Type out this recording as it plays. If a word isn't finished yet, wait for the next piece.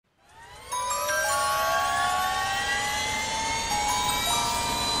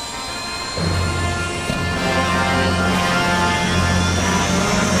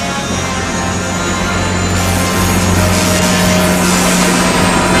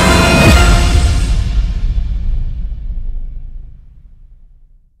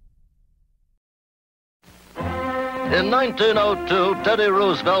1902, Teddy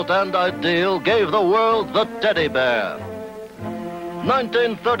Roosevelt and Ideal gave the world the teddy bear.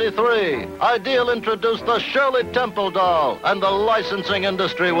 1933, Ideal introduced the Shirley Temple doll, and the licensing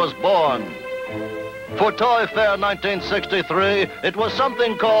industry was born. For Toy Fair 1963, it was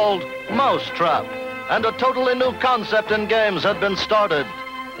something called Mousetrap, and a totally new concept in games had been started.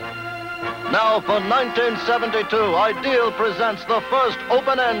 Now for 1972, Ideal presents the first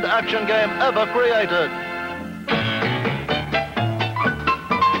open-end action game ever created.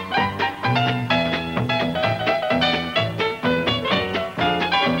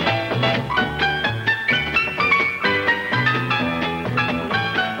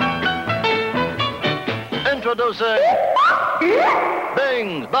 Introducing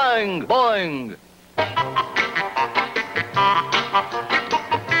Bing, Bang, Boing.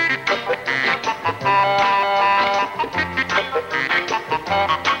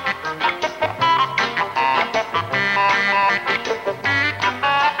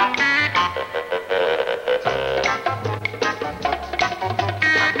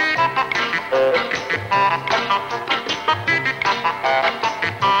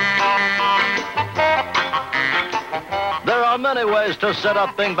 There are many ways to set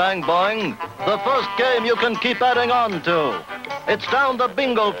up Bing Bang Boing. The first game you can keep adding on to. It's down the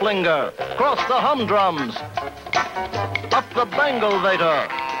bingle flinger, cross the humdrums, up the banglevator,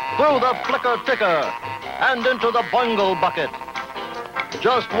 through the flicker ticker, and into the boingle bucket.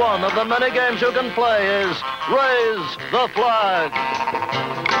 Just one of the many games you can play is Raise the Flag.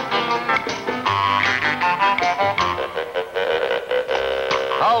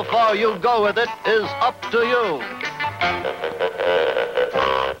 How far you go with it is up to you.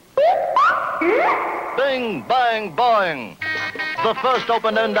 Bing, Bang, Boing. The first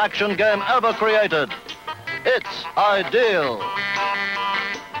open-end action game ever created. It's Ideal.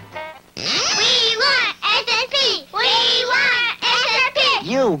 We want SSP! We want SSP!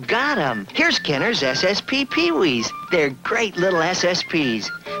 You got 'em. Here's Kenner's SSP Pee-wees. They're great little SSPs.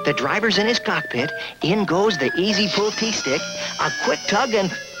 The driver's in his cockpit. In goes the easy pull T-stick. A quick tug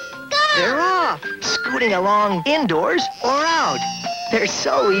and they're off. Scooting along indoors or out. They're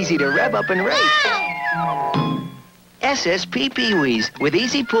so easy to rev up and race. SSP Pee-wees with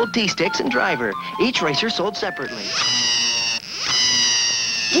easy pull T-sticks and driver. Each racer sold separately.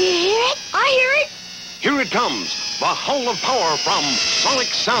 Do you hear it? I hear it. Here it comes, the howl of power from Sonic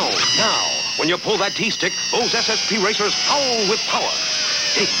Sound. Now, when you pull that T-stick, those SSP racers howl with power.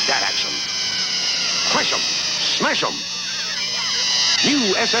 Take that action. Crush 'em, smash 'em.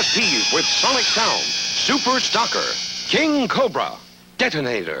 New SSPs with Sonic Sound, Super Stalker, King Cobra,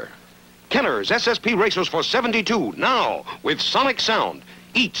 Detonator. Kenner's SSP racers for 72 now with Sonic Sound,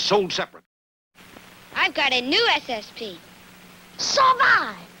 each sold separate. I've got a new SSP.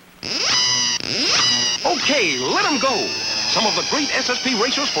 Survive! Okay, let them go. Some of the great SSP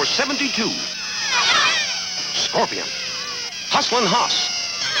racers for 72. Scorpion, Hustlin' Hoss.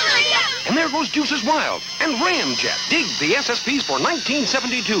 And there goes Deuces Wild and Ramjet. Dig the SSPs for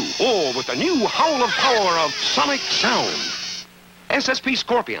 1972, all with the new howl of power of Sonic Sound. SSP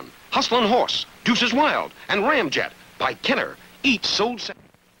Scorpion, Hustlin' Horse, Deuces Wild, and Ramjet by Kenner, each sold separate.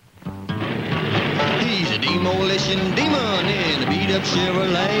 He's a demolition demon in a beat-up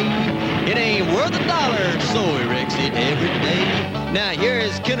Chevrolet. It ain't worth $1, so he wrecks it every day. Now here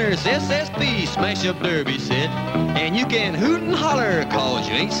is Kenner's SSP smash-up derby set, and you can hoot and holler 'cause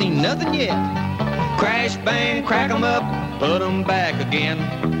you ain't seen nothing yet. Crash, bang, crack 'em up, put 'em back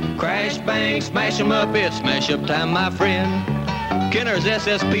again. Crash, bang, smash 'em up, it's smash-up time, my friend. Kenner's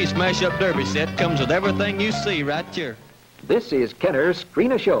SSP smash-up derby set comes with everything you see right here. This is Kenner's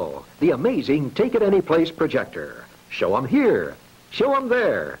Screen a Show, the amazing take-it-any-place projector. Show 'em here, show 'em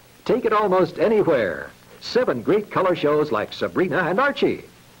there, take it almost anywhere. 7 great color shows like Sabrina and Archie.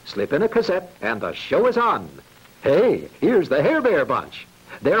 Slip in a cassette and the show is on. Hey, here's the Hair Bear Bunch.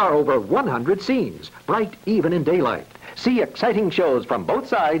 There are over 100 scenes, bright even in daylight. See exciting shows from both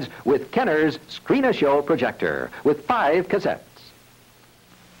sides with Kenner's Screen a Show projector with 5 cassettes.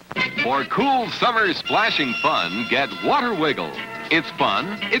 For cool summer splashing fun, get Water Wiggle. It's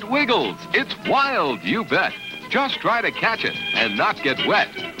fun, it wiggles, it's wild, you bet. Just try to catch it and not get wet.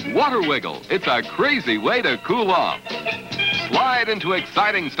 Water Wiggle, it's a crazy way to cool off. Slide into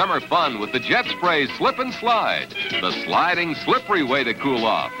exciting summer fun with the Jet Spray Slip and Slide, the sliding, slippery way to cool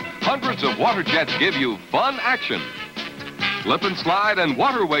off. Hundreds of water jets give you fun action. Slip and Slide and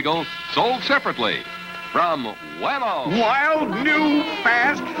Water Wiggle sold separately. From Whammo. Wild, new,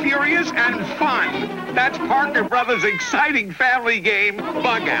 fast, furious, and fun. That's Parker Brothers' exciting family game,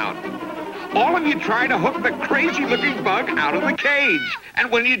 Bug Out. All of you try to hook the crazy-looking bug out of the cage.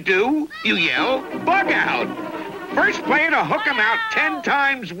 And when you do, you yell, Bug Out. First player to hook 'em out 10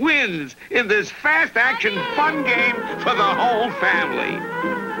 times wins in this fast-action fun game for the whole family.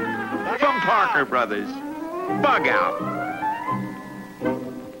 From Parker Brothers, Bug Out.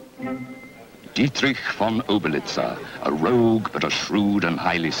 Dietrich von Oberlitzer, a rogue but a shrewd and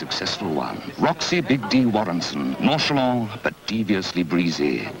highly successful one. Roxy Big D Warrenson, nonchalant but deviously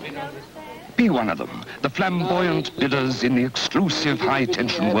breezy. Be one of them, the flamboyant bidders in the exclusive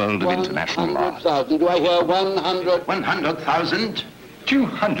high-tension world of international art. 100,000. Do I hear 100? 100,000,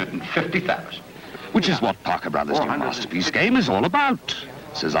 250,000. Which is what Parker Brothers' new masterpiece game is all about.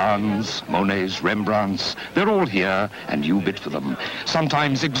 Cézanne's, Monet's, Rembrandt's, they're all here, and you bid for them.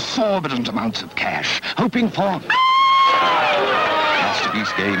 Sometimes exorbitant amounts of cash, hoping for...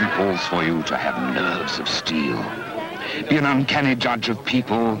 Masterpiece game calls for you to have nerves of steel. Be an uncanny judge of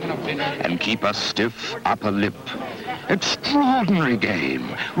people, and keep a stiff upper lip. Extraordinary game.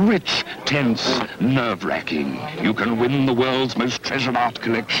 Rich, tense, nerve-wracking. You can win the world's most treasured art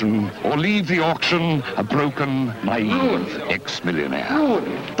collection, or leave the auction a broken, naive ex-millionaire.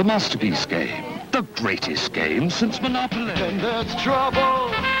 The masterpiece game. The greatest game since Monopoly. When there's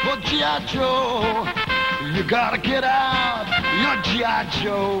trouble for G.I. Joe, you gotta get out your G.I.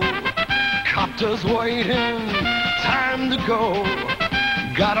 Joe. Copter's waiting, time to go.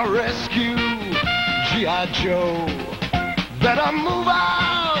 Gotta rescue G.I. Joe. Better move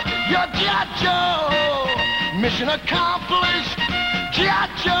out your G.I. Joe. Mission accomplished, G.I.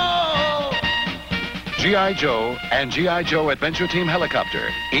 Joe. G.I. Joe and G.I. Joe Adventure Team Helicopter,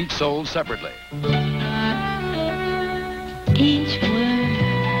 each sold separately. Each word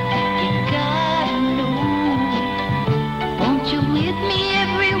you gotta know. Won't you with me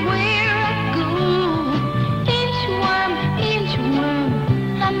everywhere I go? Each worm,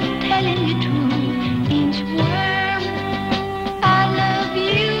 I'm telling you true. Each worm, I love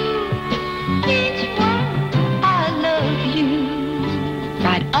you. Each worm, I love you.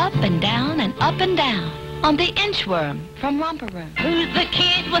 Right up and down on the inchworm from Romper Room. Who's the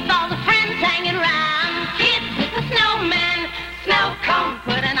kid with all the friends hanging around? Kid with the snowman, snow cone,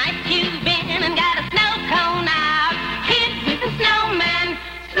 put an ice cube in and got a snow cone out. Kid with the snowman,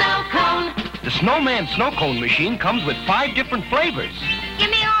 snow cone. The Snowman Snow Cone machine comes with 5 different flavors. Give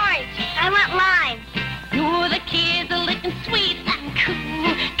me orange. I want lime. You're the kids are looking sweet and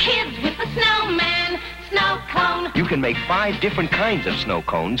cool. Kids with the snowman, snow cone. You can make 5 different kinds of snow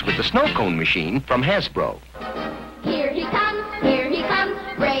cones with the Snow Cone machine from Hasbro. Here he comes,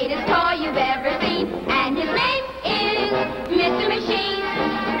 greatest toy you've ever seen. And his name is Mr. Machine.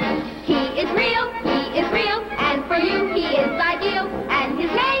 He is real, and for you he is ideal. And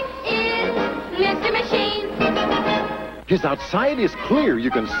his name is Mr. Machine. His outside is clear.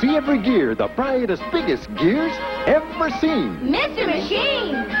 You can see every gear, the brightest, biggest gears ever seen. Mr.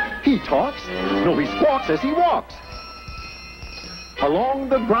 Machine! He talks. No, he squawks as he walks. Along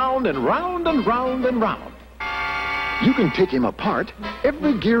the ground and round and round and round. You can take him apart,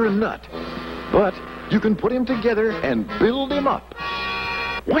 every gear and nut. But you can put him together and build him up.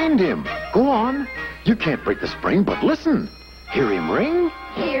 Wind him. Go on. You can't break the spring, but listen. Hear him ring?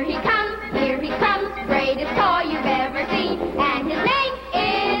 Here he comes, greatest toy you've ever seen. And his name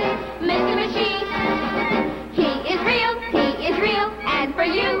is Mr. Machine. He is real, and for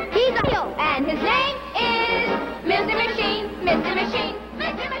you, he's real. And his name is Mr. Machine, Mr. Machine,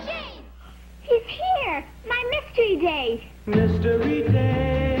 Mr. Machine. He's here, my mystery date. Mystery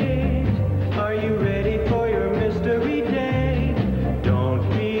date, are you ready for your mystery date? Don't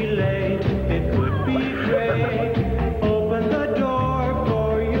be late, it would be great. Open the door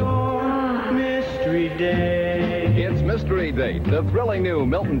for your mystery date. It's Mystery Date, the thrilling new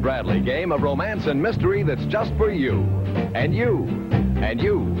Milton Bradley game of romance and mystery that's just for you. And you, and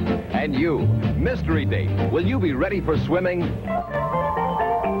you, and you. Mystery Date, will you be ready for swimming?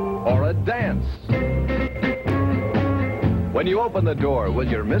 Or a dance? When you open the door, will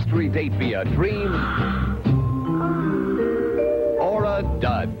your mystery date be a dream? Or a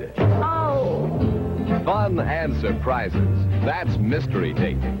dud? Oh! Fun and surprises. That's Mystery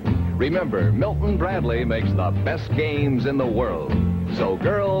Date. Remember, Milton Bradley makes the best games in the world. So,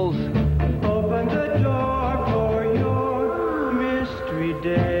 girls, open the door for your mystery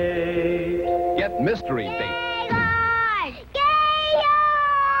date. Get Mystery Date.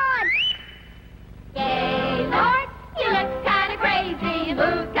 Gaylord, you look kinda crazy, you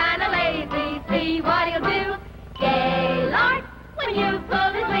move kinda lazy, see what he'll do. Gaylord, when you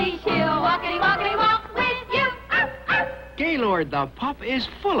pull his leash, he'll walkity walk with you. Gaylord the pup is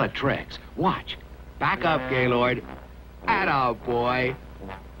full of tricks. Watch. Back up, Gaylord. Atta boy.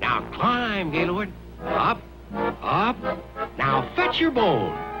 Now climb, Gaylord. Up, up. Now fetch your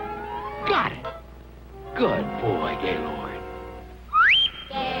bone. Got it. Good boy, Gaylord.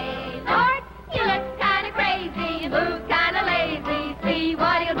 Gaylord, he looks kind of crazy and moves kind of lazy. See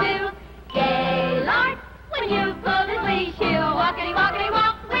what he'll do. Gaylord, when you pull his leash, he'll walkity, walkity,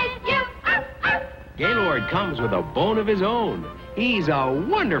 walk with you. Arf, arf. Gaylord comes with a bone of his own. He's a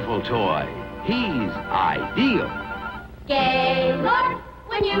wonderful toy. He's ideal. Gaylord,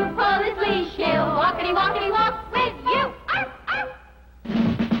 when you pull his leash, he'll walkity, walkity, walk with you. Arf, arf.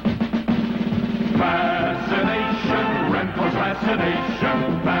 Fascination, Rento's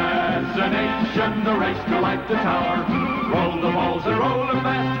fascination. Fascination, the race to light the tower. Roll the balls and roll them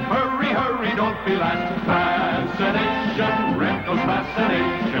fast. Hurry, hurry, don't be last. Fascination, Rento's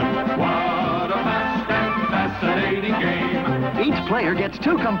fascination. What a fast and fascinating game. Each player gets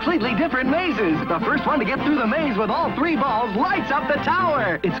 2 completely different mazes. The first one to get through the maze with all 3 balls lights up the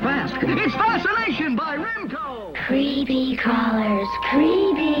tower. It's fast. It's Fascination by Remco. Creepy crawlers,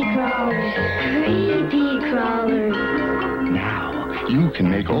 creepy crawlers, creepy crawlers. Now, you can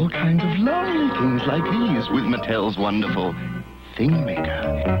make all kinds of lovely things like these with Mattel's wonderful Thing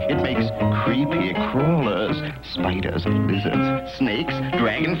Maker. It makes creepy crawlers, spiders, lizards, snakes,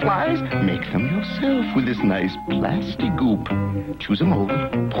 dragonflies. Make them yourself with this nice plastic goop. Choose a mold,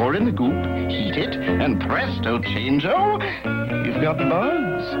 pour in the goop, heat it, and presto chango, you've got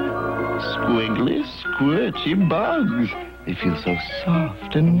bugs. Squiggly, squirty bugs. They feel so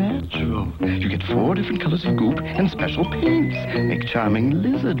soft and natural. You get 4 different colors of goop and special paints. Make charming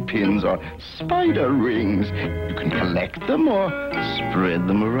lizard pins or spider rings. You can collect them or spread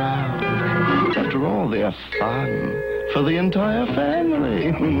them around. After all, they're fun for the entire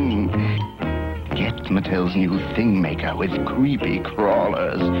family. Get Mattel's new Thing Maker with creepy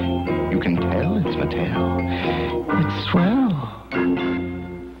crawlers. You can tell it's Mattel. It's swell.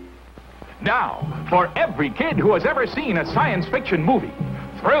 Now, for every kid who has ever seen a science fiction movie,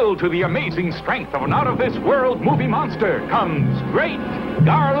 thrilled to the amazing strength of an out-of-this-world movie monster, comes Great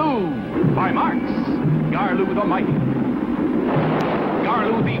Garloo by Marx. Garloo the Mighty.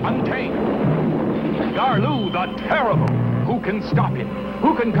 Garloo the Untamed. Garloo the Terrible. Who can stop him?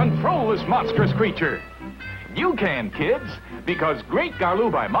 Who can control this monstrous creature? You can, kids, because Great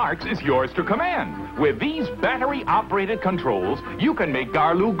Garloo by Marx is yours to command. With these battery-operated controls, you can make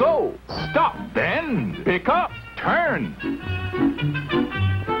Garloo go, stop, bend, pick up, turn.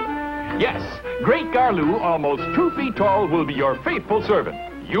 Yes, Great Garloo, almost 2 feet tall, will be your faithful servant.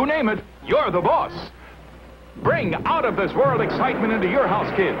 You name it, you're the boss. Bring out-of-this-world excitement into your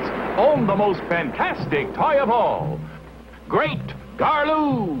house, kids. Own the most fantastic toy of all. Great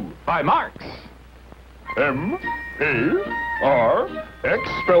Garloo by Marx. M-A-R-X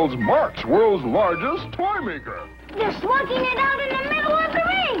spells Marx, world's largest toy maker. They're slugging it out in the middle of the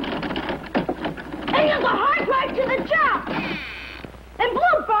ring. And there's a hard drive to the top. And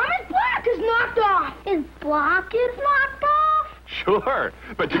Blue Bomber's block is knocked off. His block is knocked off? Sure,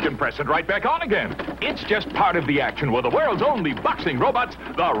 but you can press it right back on again. It's just part of the action with the world's only boxing robots,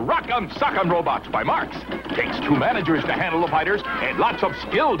 the Rock'em Sock'em Robots by Marx. Takes 2 managers to handle the fighters and lots of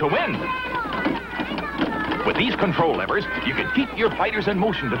skill to win. With these control levers, you can keep your fighters in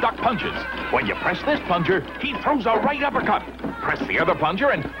motion to duck punches. When you press this plunger, he throws a right uppercut. Press the other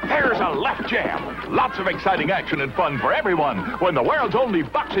plunger, and there's a left jab. Lots of exciting action and fun for everyone when the world's only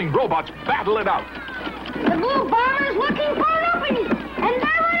boxing robots battle it out. The Blue Bomber's looking for an opening, and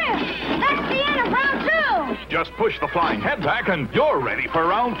there it is. That's the end of round 2. Just push the flying head back, and you're ready for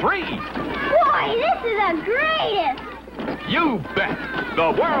round 3. Boy, this is the greatest. You bet!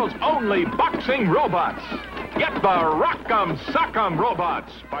 The world's only boxing robots. Get the Rock'em Sock'em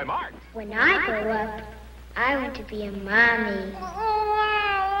Robots by Marx. When I grow up, I want to be a mommy.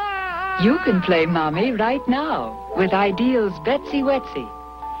 You can play mommy right now with Ideal's Betsy Wetsy.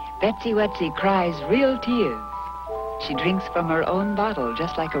 Betsy Wetsy cries real tears. She drinks from her own bottle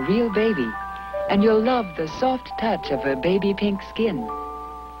just like a real baby. And you'll love the soft touch of her baby pink skin.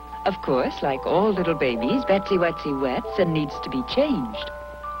 Of course, like all little babies, Betsy Wetsy wets and needs to be changed.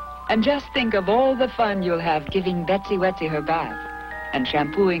 And just think of all the fun you'll have giving Betsy Wetsy her bath and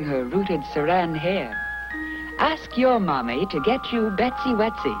shampooing her rooted saran hair. Ask your mommy to get you Betsy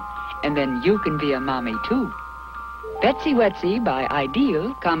Wetsy, and then you can be a mommy too. Betsy Wetsy by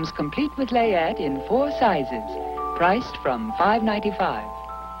Ideal comes complete with layette in 4 sizes, priced from $5.95.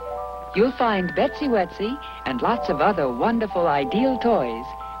 You'll find Betsy Wetsy and lots of other wonderful Ideal toys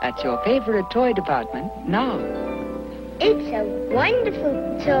at your favorite toy department now. It's a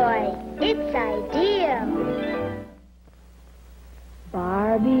wonderful toy. It's Ideal.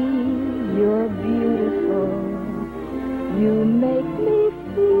 Barbie, you're beautiful. You make me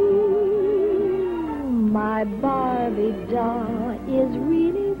feel my Barbie doll is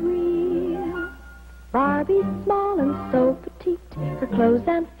really real. Barbie's small and so petite. Her clothes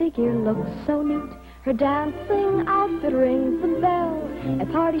and figure look so neat. Her dancing outfit rings the bell.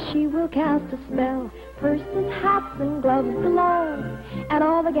 At parties she will cast a spell. Purses, hats, and gloves galore. And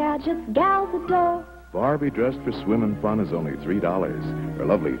all the gadgets gals adore. Barbie dressed for swim and fun is only $3. Her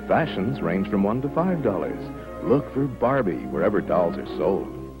lovely fashions range from $1 to $5. Look for Barbie wherever dolls are sold.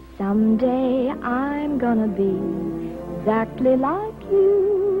 Someday I'm gonna be exactly like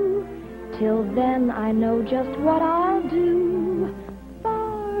you. Till then I know just what I'll do.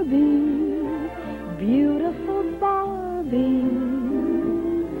 Barbie, beautiful Barbie,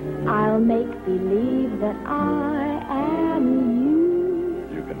 I'll make believe that I am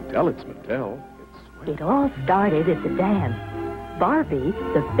you. You can tell it's Mattel. It all started at the dance. Barbie,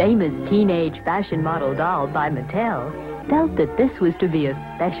 the famous teenage fashion model doll by Mattel, felt that this was to be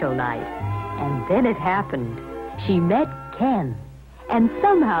a special night. And then it happened. She met Ken. And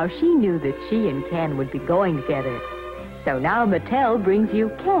somehow she knew that she and Ken would be going together. So now Mattel brings you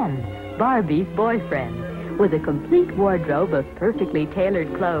Ken, Barbie's boyfriend, with a complete wardrobe of perfectly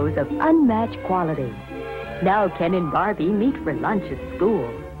tailored clothes of unmatched quality. Now Ken and Barbie meet for lunch at school,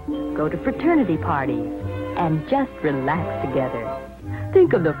 go to fraternity parties, and just relax together.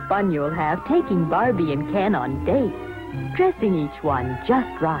 Think of the fun you'll have taking Barbie and Ken on dates, dressing each one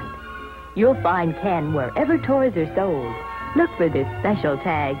just right. You'll find Ken wherever toys are sold. Look for this special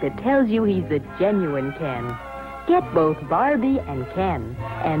tag that tells you he's the genuine Ken. Get both Barbie and Ken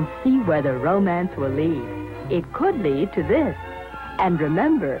and see where the romance will lead. It could lead to this. And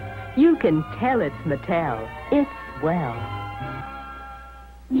remember, you can tell it's Mattel. It's swell.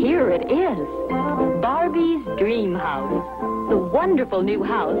 Here it is, Barbie's Dream House, the wonderful new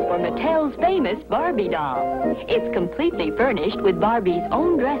house for Mattel's famous Barbie doll. It's completely furnished with Barbie's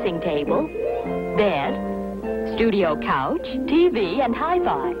own dressing table, bed, studio couch, TV, and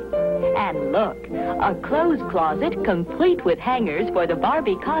hi-fi. And look, a clothes closet complete with hangers for the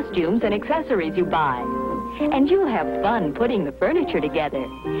Barbie costumes and accessories you buy. And you'll have fun putting the furniture together.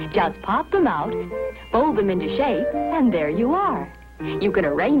 Just pop them out, fold them into shape, and there you are. You can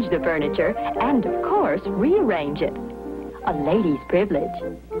arrange the furniture and, of course, rearrange it. A lady's privilege.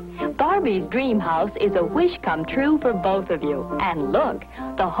 Barbie's Dream House is a wish come true for both of you. And look,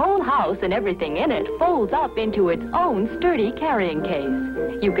 the whole house and everything in it folds up into its own sturdy carrying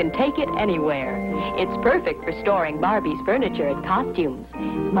case. You can take it anywhere. It's perfect for storing Barbie's furniture and costumes.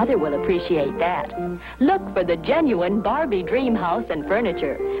 Mother will appreciate that. Look for the genuine Barbie Dream House and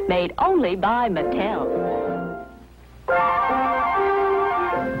furniture, made only by Mattel.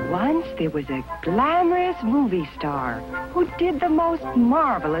 Once there was a glamorous movie star who did the most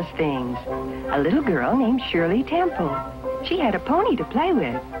marvelous things. A little girl named Shirley Temple. She had a pony to play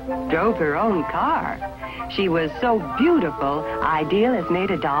with, drove her own car. She was so beautiful, Ideal has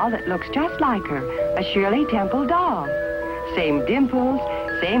made a doll that looks just like her, a Shirley Temple doll. Same dimples,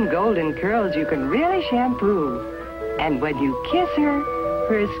 same golden curls you can really shampoo. And when you kiss her,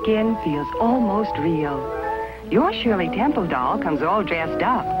 her skin feels almost real. Your Shirley Temple doll comes all dressed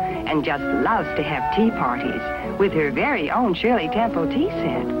up and just loves to have tea parties with her very own Shirley Temple tea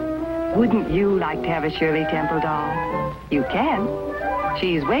set. Wouldn't you like to have a Shirley Temple doll? You can.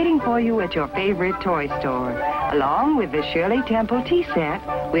 She's waiting for you at your favorite toy store, along with the Shirley Temple tea set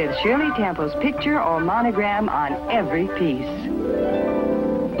with Shirley Temple's picture or monogram on every piece.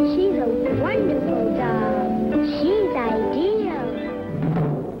 She's a wonderful doll. She's ideal.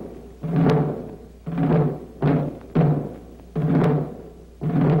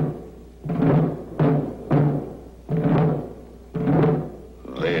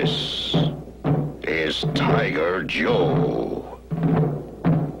 This is Tiger Joe.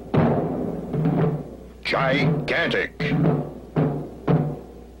 Gigantic.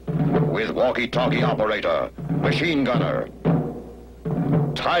 With walkie-talkie operator, machine gunner.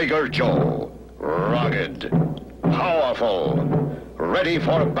 Tiger Joe. Rugged. Powerful. Ready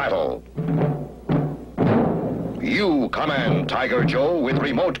for battle. You command Tiger Joe with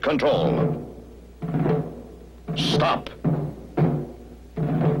remote control. Stop.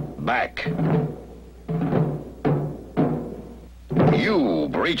 Back. You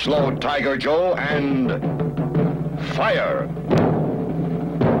breech load Tiger Joe and fire.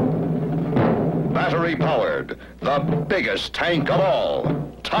 Battery powered, the biggest tank of all.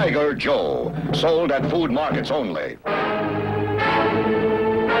 Tiger Joe, sold at food markets only. Fire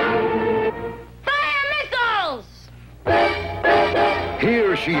missiles!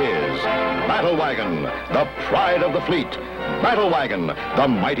 Here she is, Battle Wagon, the pride of the fleet. Battle Wagon, the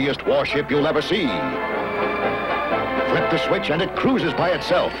mightiest warship you'll ever see. Flip the switch and it cruises by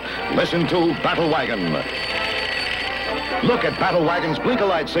itself. Listen to Battle Wagon. Look at Battle Wagon's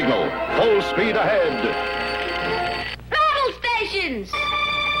blink-a-light signal. Full speed ahead. Battle stations!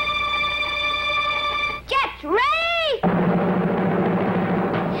 Jets ready!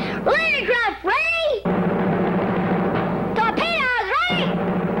 Landcraft ready! Torpedoes ready!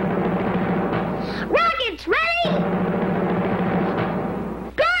 Rockets ready!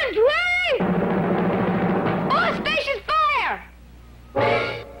 Guns ready! All stations fire!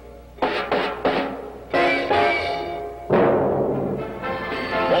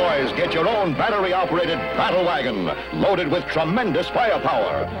 Boys, get your own battery-operated battle wagon, loaded with tremendous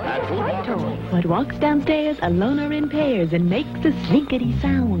firepower. At food markets. What walks downstairs alone or in pairs and makes a slinkety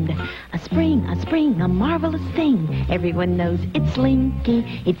sound? A spring, a marvelous thing. Everyone knows it's Slinky.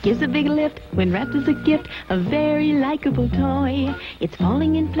 It gives a big lift when wrapped as a gift, a very likable toy. It's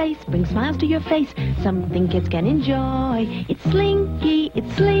falling in place, brings smiles to your face, something kids can enjoy. It's Slinky,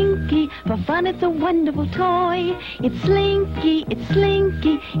 for fun it's a wonderful toy. It's Slinky,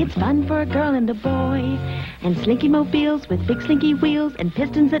 it's fun for a girl and a boy. And Slinky mobiles with big slinky wheels and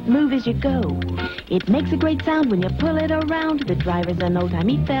pistons that move as you go. It makes a great sound when you pull it around. The driver's an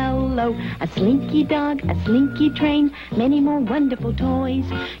old-timey fellow. A slinky dog, a slinky train, many more wonderful toys.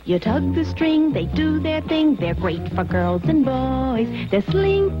 You tug the string, they do their thing. They're great for girls and boys. They're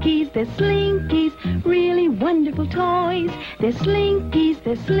Slinkies, really wonderful toys. They're Slinkies,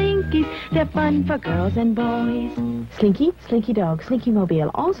 they're fun for girls and boys. Slinky, Slinky Dog, Slinky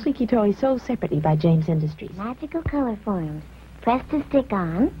Mobile, all Slinky toys sold separately by James Industries. Magical color forms. Press to stick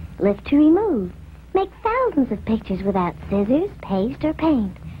on, lift to remove. Make thousands of pictures without scissors, paste, or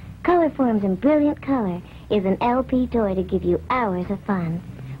paint. Color Forms in brilliant color is an LP toy to give you hours of fun.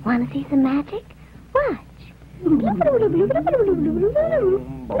 Want to see some magic? Watch.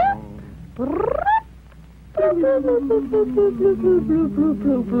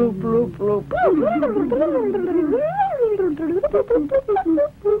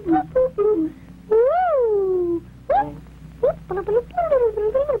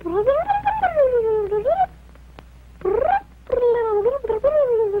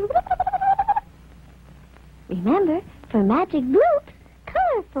 Remember, for magic bloops,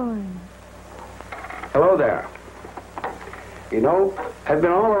 Color Forms. Hello there. You know, I've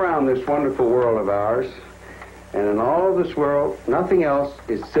been all around this wonderful world of ours, and in all of this world, nothing else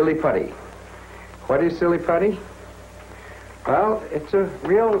is silly putty. What is silly putty? Well, it's a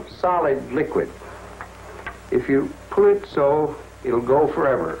real solid liquid. If you pull it so, it'll go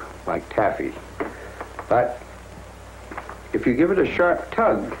forever, like taffy. But if you give it a sharp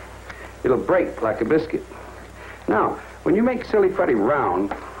tug, it'll break like a biscuit. Now, when you make silly putty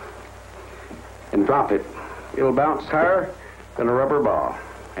round and drop it, it'll bounce higher than a rubber ball.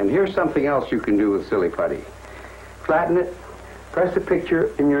 And here's something else you can do with silly putty. Flatten it, press a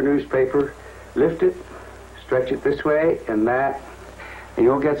picture in your newspaper, lift it, stretch it this way and that, and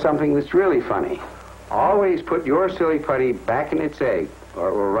you'll get something that's really funny. Always put your silly putty back in its egg, or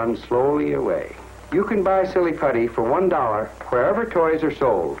it will run slowly away. You can buy silly putty for $1 wherever toys are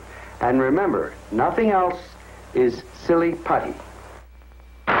sold. And remember, nothing else is silly putty.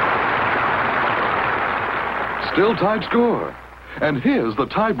 Still tied score. And here's the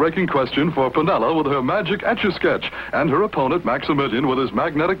tie-breaking question for Penella with her magic Etch-a-Sketch and her opponent Maximilian with his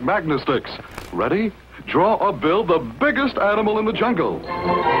magnetic Magnasticks. Ready? Draw or build the biggest animal in the jungle.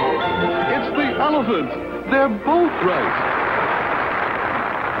 It's the elephant. They're both right.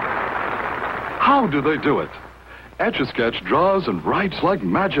 How do they do it? Etch-a-Sketch draws and writes like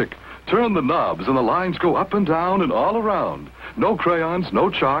magic. Turn the knobs and the lines go up and down and all around. No crayons, no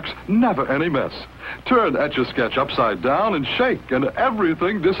chalks, never any mess. Turn Etch-a-Sketch upside down and shake and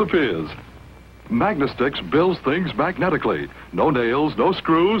everything disappears. Magnasticks builds things magnetically. No nails, no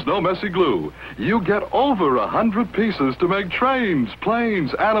screws, no messy glue. You get over 100 pieces to make trains,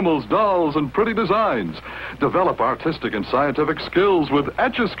 planes, animals, dolls, and pretty designs. Develop artistic and scientific skills with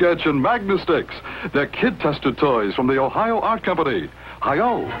Etch-a-Sketch and Magnasticks. They're kid-tested toys from the Ohio Art Company.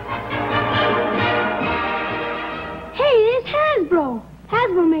 Hi-yo! Hey, there's Hasbro.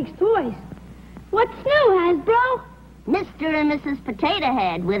 Hasbro makes toys. What's new, Hasbro? Mr. and Mrs. Potato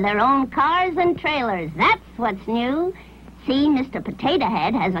Head with their own cars and trailers. That's what's new. See, Mr. Potato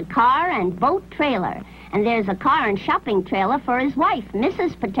Head has a car and boat trailer. And there's a car and shopping trailer for his wife,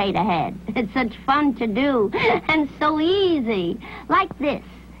 Mrs. Potato Head. It's such fun to do and so easy. Like this.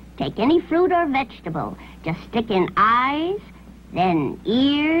 Take any fruit or vegetable. Just stick in eyes, then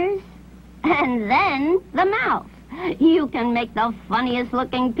ears, and then the mouth. You can make the funniest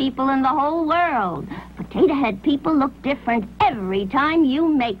looking people in the whole world. Potato Head people look different every time you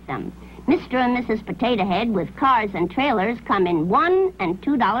make them. Mr. and Mrs. Potato Head with cars and trailers come in $1 and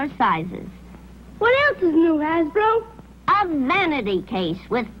 $2 sizes. What else is new, Hasbro? A vanity case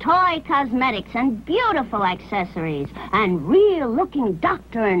with toy cosmetics and beautiful accessories and real-looking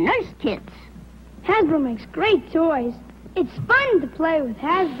doctor and nurse kits. Hasbro makes great toys. It's fun to play with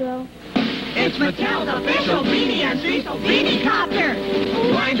Hasbro. It's Mattel's official Beanie and Cecil Beanie Copter.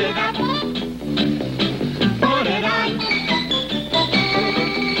 Wind it up. Put it on.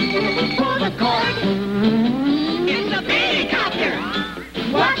 Pull the cord. It's a Beanie Copter.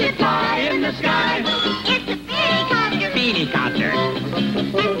 Watch it fly in the sky. It's a Beanie Copter. Beanie Copter.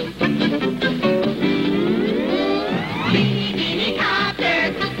 Beanie Copter.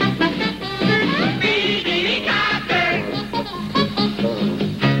 Beanie Copter.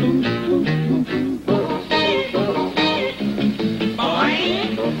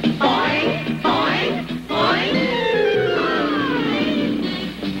 Boing, boing, boing, boing.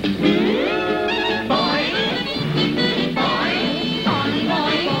 Boing, boing,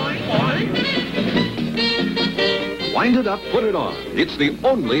 boing, boing. Wind it up, put it on. It's the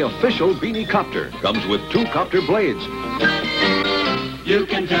only official Beanie Copter. Comes with 2 copter blades. You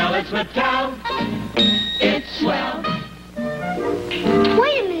can tell it's Mattel. It's swell.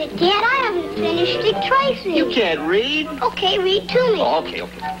 Wait a minute, Dad. I haven't finished Dick Tracy. You can't read. Okay, read to me. Oh, okay.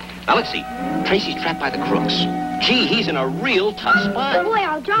 Now, let's see. Tracy's trapped by the crooks. Gee, he's in a real tough spot. Boy,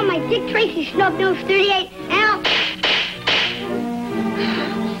 I'll draw my Dick Tracy snub-nosed 38, and I'll...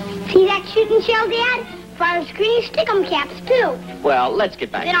 See that shooting shell, Dad? Fire screen stick-em caps, too. Well, let's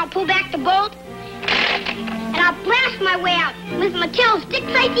get back. Then I'll pull back the bolt, and I'll blast my way out with Mattel's Dick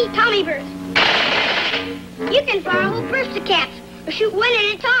Tracy Tommy Burst. You can fire a whole burst of caps, or shoot one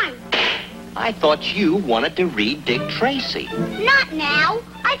at a time. I thought you wanted to read Dick Tracy. Not now.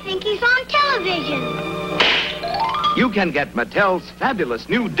 I think he's on television. You can get Mattel's fabulous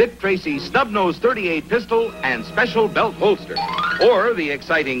new Dick Tracy snub-nose 38 pistol and special belt holster, or the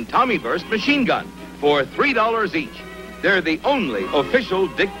exciting Tommy Burst machine gun for $3 each. They're the only official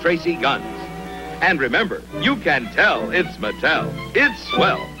Dick Tracy guns. And remember, you can tell it's Mattel. It's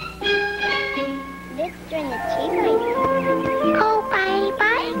swell. This during the cheap. Oh,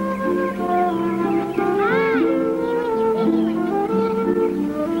 bye-bye.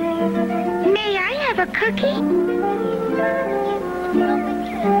 May I have a cookie?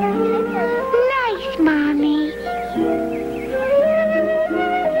 Nice, Mommy.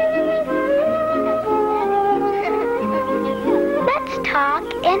 Let's talk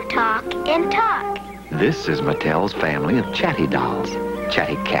and talk and talk. This is Mattel's family of Chatty dolls.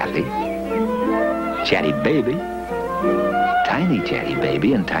 Chatty Cathy, Chatty Baby, Tiny Chatty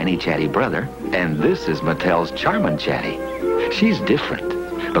Baby and Tiny Chatty Brother. And this is Mattel's Charmin' Chatty. She's different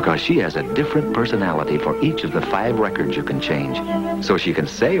because she has a different personality for each of the 5 records you can change. So she can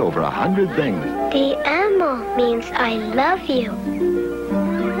say over 100 things. The animal means I love you.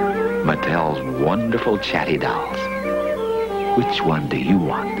 Mattel's wonderful Chatty dolls. Which one do you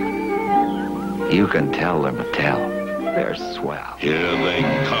want? You can tell they're Mattel. They're swell. Here they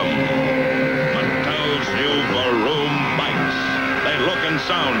come. Mattel's new Vroom bikes. They look and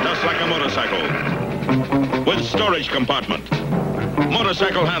sound just like a motorcycle. With storage compartment,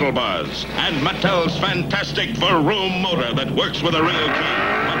 motorcycle handlebars, and Mattel's fantastic Vroom motor that works with a real key.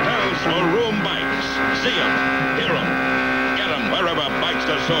 Mattel's Vroom bikes. See them, hear them, get them wherever bikes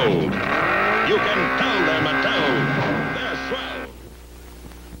are sold. You can tell they're Mattel. They're swell.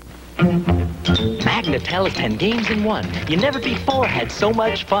 Magnetel is 10 games in one. You never before had so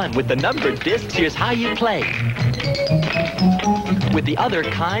much fun. With the numbered discs, here's how you play. With the other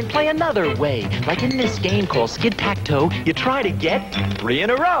kind, play another way. Like in this game called Skid-Tac-Toe, you try to get 3 in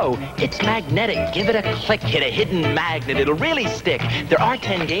a row. It's magnetic. Give it a click. Hit a hidden magnet. It'll really stick. There are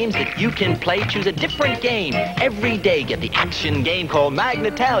 10 games that you can play. Choose a different game. Every day, get the action game called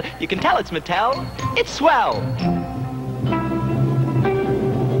Magnetel. You can tell it's Mattel. It's swell.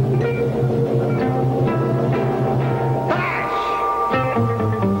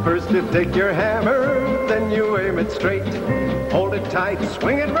 First you take your hammer, then you aim it straight. Hold it tight,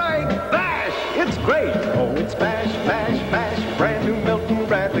 swing it right, bash! It's great! Oh, it's bash, bash, bash, brand new Milton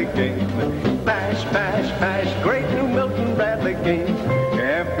Bradley game. Bash, bash, bash, great new Milton Bradley game.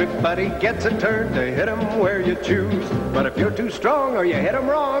 Everybody gets a turn to hit 'em where you choose. But if you're too strong or you hit 'em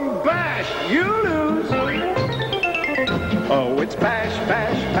wrong, bash, you lose! Oh, it's bash,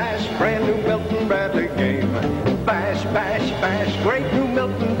 bash, bash, brand new Milton Bradley game. Bash, bash, bash, great new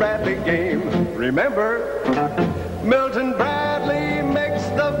Milton Bradley game. Remember, Milton Bradley makes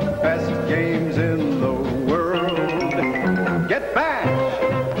the best games in the world. Get bash,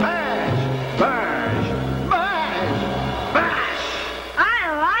 bash, bash, bash, bash.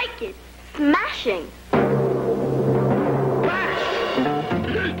 I like it. Smashing.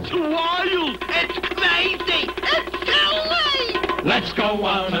 It's wild. It's crazy. It's so Let's go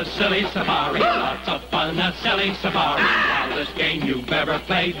on a silly safari. Lots of fun, a silly safari. Wildest game you've ever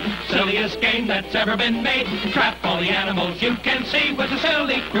played. Silliest game that's ever been made. Trap all the animals you can see with a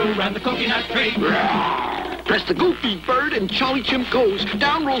silly crew around the coconut tree. Press the goofy bird and Charlie Chimp goes.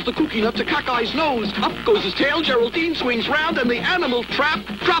 Down rolls the cookie nut to Cockeye's nose. Up goes his tail, Geraldine swings round, and the animal trap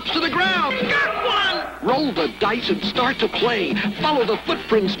drops to the ground. Got one! Roll the dice and start to play. Follow the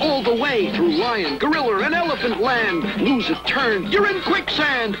footprints all the way through lion, gorilla, and elephant land. Lose a turn, you're in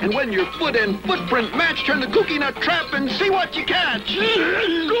quicksand. And when your foot and footprint match, turn the cookie nut trap and see what you catch.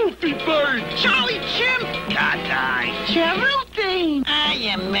 Goofy bird! Charlie Chimp! Cockeye! Geraldine! I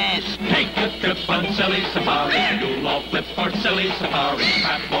am messed. Take a trip on silly safari. You'll all flip for silly safari.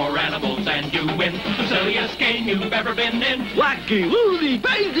 Trap more animals and you win. The silliest game you've ever been in. Wacky, woolly,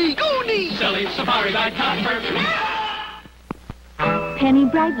 bazy, goony. Silly safari by Topper. Penny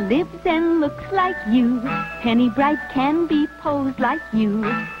Bright lives and looks like you. Penny Bright can be posed like you.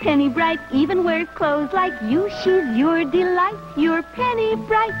 Penny Bright even wears clothes like you. She's your delight, your Penny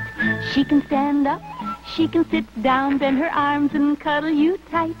Bright. She can stand up, she can sit down, bend her arms and cuddle you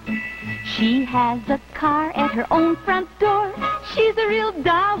tight. She has a car at her own front door. She's a real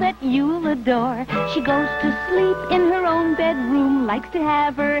doll that you'll adore. She goes to sleep in her own bedroom, likes to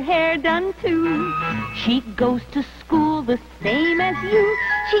have her hair done too. She goes to school the same as you.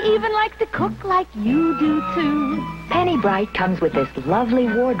 She even likes to cook like you do too. Penny Bright comes with this lovely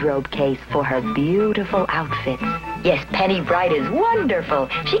wardrobe case for her beautiful outfits. Yes, Penny Bright is wonderful.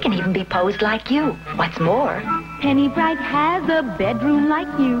 She can even be posed like you. What's more, Penny Bright has a bedroom like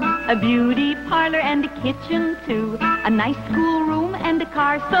you, a beauty parlor and a kitchen too, a nice schoolroom and a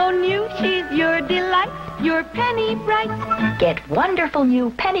car so new. She's your delight, your Penny Bright. get wonderful new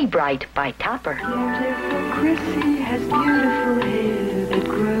Penny Bright by Topper. Beautiful Chrissy has beautiful hair that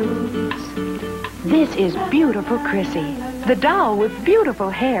grows. This is beautiful Chrissy, the doll with beautiful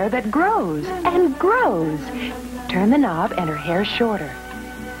hair that grows and grows. Turn the knob and her hair's shorter.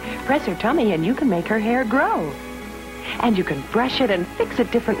 Press her tummy and you can make her hair grow. And you can brush it and fix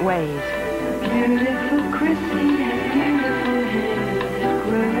it different ways. Beautiful Chrissy has beautiful hair that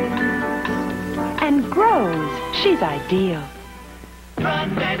grows. And grows. She's ideal.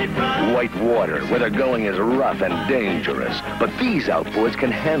 White water, where the going is rough and dangerous. But these outboards can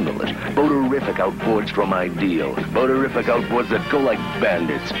handle it. Boaterific outboards from Ideal. Boaterific outboards that go like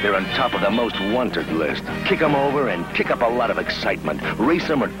bandits. They're on top of the most wanted list. Kick them over and kick up a lot of excitement. Race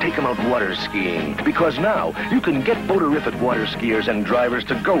them or take them out water skiing. Because now, you can get Boaterific water skiers and drivers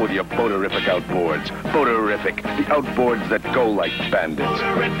to go with your Boaterific outboards. Boaterific, the outboards that go like bandits.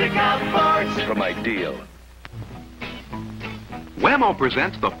 Boaterific outboards from Ideal. Whammo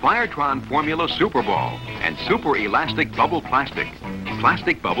presents the Firetron Formula Super Ball and super elastic bubble plastic.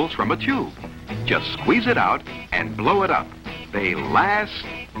 Plastic bubbles from a tube. Just squeeze it out and blow it up. They last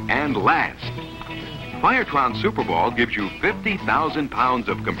and last. Firetron Super Ball gives you 50,000 pounds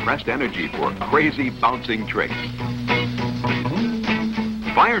of compressed energy for crazy bouncing tricks.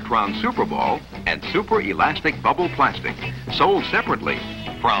 Firetron Super Ball and super elastic bubble plastic, sold separately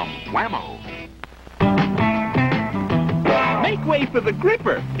from Whammo. Make way for the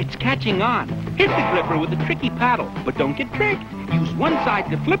gripper. It's catching on. Hit the gripper with a tricky paddle, but don't get tricked. Use one side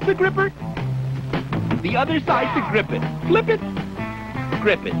to flip the gripper, the other side to grip it. Flip it,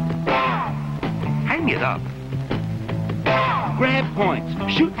 grip it. Hang it up. Grab points.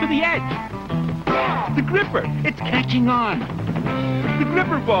 Shoot for the edge. The gripper. It's catching on. The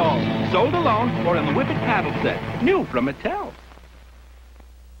gripper ball. Sold alone or in the Whippet paddle set. New from Mattel.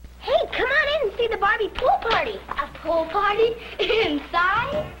 Hey, come on in and see the Barbie pool party. A pool party?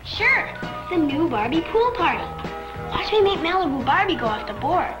 Inside? Sure. The new Barbie pool party. Watch me make Malibu Barbie go off the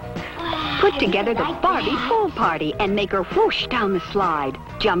board. Put together the Barbie pool party and make her whoosh down the slide.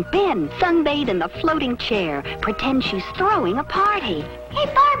 Jump in, sunbathe in the floating chair. Pretend she's throwing a party. Hey,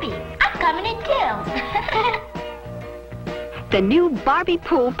 Barbie, I'm coming in too. The new Barbie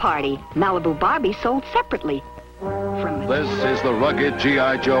pool party. Malibu Barbie sold separately. This is the rugged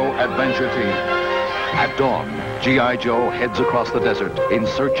G.I. Joe adventure team. At dawn, G.I. Joe heads across the desert in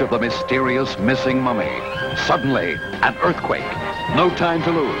search of the mysterious missing mummy. Suddenly, an earthquake. No time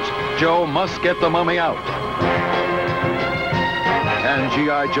to lose. Joe must get the mummy out. Can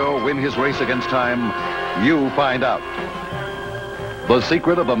G.I. Joe win his race against time? You find out. The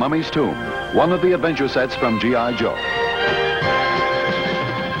Secret of the Mummy's Tomb, one of the adventure sets from G.I. Joe.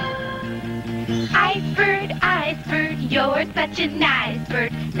 Icebird, icebird, you're such a nice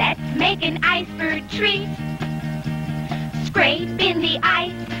bird. Let's make an iceberg treat. Scrape in the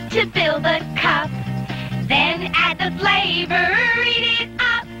ice to fill the cup. Then add the flavor, eat it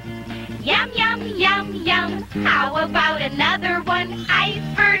up. Yum, yum, yum, yum. How about another one?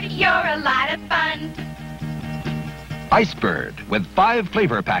 Icebird, you're a lot of fun. Icebird with 5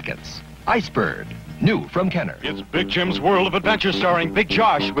 flavor packets. Icebird, new from Kenner. It's Big Jim's World of Adventure starring Big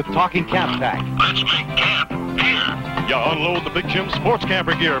Josh with talking camp pack. Let's make camp here. You unload the Big Jim sports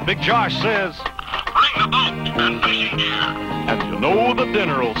camper gear. Big Josh says, bring the boat and fishing gear. And you know the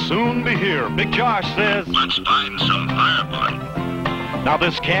dinner'll soon be here. Big Josh says, let's find some firewood. Now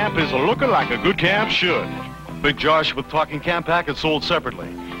this camp is looking like a good camp should. Big Josh with talking camp pack is sold separately.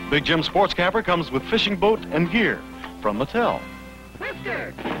 Big Jim sports camper comes with fishing boat and gear from Mattel.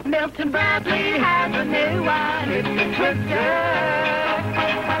 Twister! Milton Bradley has a new one. It's a Twister.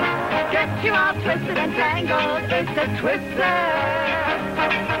 Gets you all twisted and tangled. It's a Twister.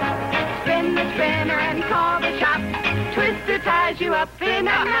 Spin the spinner and call the shop. Twister ties you up in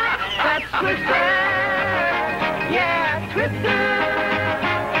a knot. That's Twister. Yeah, Twister.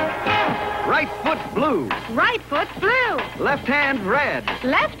 Right foot blue. Right foot blue. Left hand red.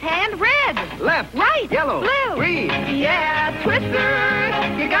 Left hand red. Left. Right. Yellow. Blue. Green. Yeah,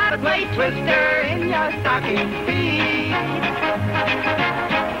 Twister. You gotta play Twister in your stocking feet.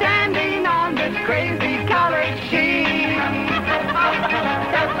 Standing on this crazy colored sheet.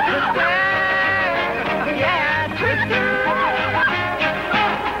 That's Twister. Yeah, Twister.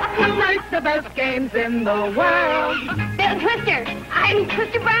 Who makes the best games in the world? Bill Twister. I'm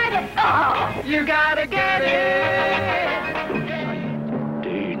Twister Bradley. Oh, you gotta get it.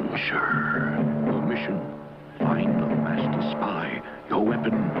 Danger. Your mission, find the master spy. Your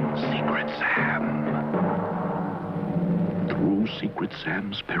weapon, Secret Sam. Through Secret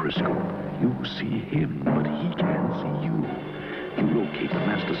Sam's periscope, you see him, but he can't see you. You locate the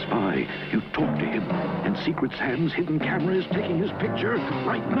master spy, you talk to him, and Secret Sam's hidden camera is taking his picture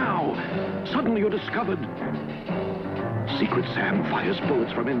right now. Suddenly you're discovered. Secret Sam fires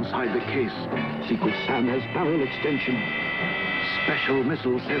bullets from inside the case. Secret Sam has barrel extension. Special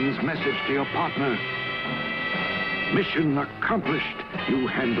missile sends message to your partner. Mission accomplished. You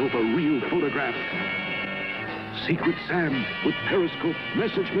hand over real photograph. Secret Sam with periscope,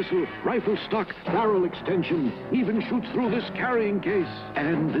 message missile, rifle stock, barrel extension, even shoots through this carrying case.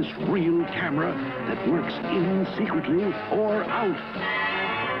 And this real camera that works in secretly or out.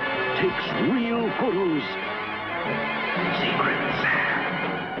 Takes real photos. Secret Sam.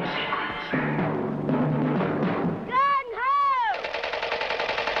 Secret Sam.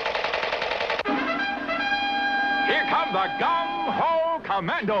 Here come the gung-ho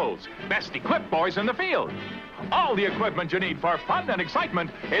commandos. Best equipped boys in the field. All the equipment you need for fun and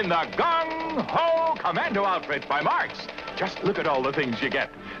excitement in the gung-ho commando outfit by Marks. Just look at all the things you get.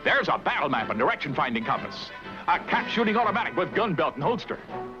 There's a battle map and direction-finding compass. A cat-shooting automatic with gun belt and holster.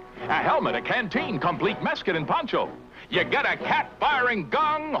 A helmet, a canteen, complete mess kit and poncho. You get a cat-firing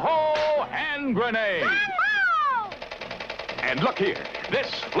gung-ho hand grenade. Gung-ho! And look here, this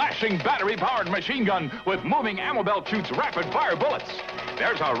flashing battery-powered machine gun with moving ammo belt shoots rapid-fire bullets.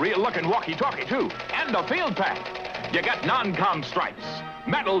 There's a real-looking walkie-talkie, too, and a field pack. You get non-com stripes,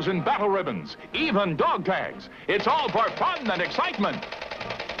 medals and battle ribbons, even dog tags. It's all for fun and excitement.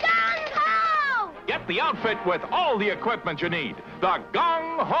 Gung-ho! Get the outfit with all the equipment you need. The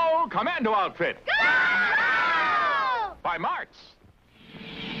Gung-ho Commando Outfit. Gung-ho! By Marks.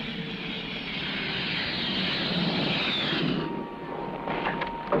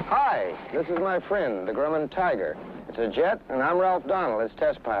 Hi, this is my friend, the Grumman Tiger. It's a jet, and I'm Ralph Donald, its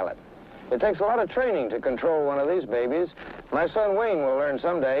test pilot. It takes a lot of training to control one of these babies. My son Wayne will learn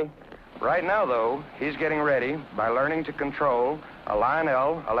someday. Right now, though, he's getting ready by learning to control a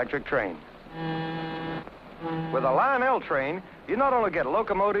Lionel electric train. With a Lionel train, you not only get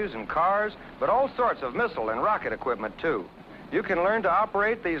locomotives and cars, but all sorts of missile and rocket equipment, too. You can learn to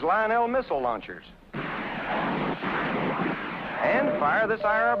operate these Lionel missile launchers. And fire this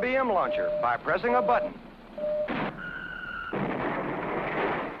IRBM launcher by pressing a button.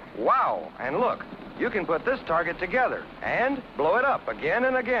 Wow, and look, you can put this target together and blow it up again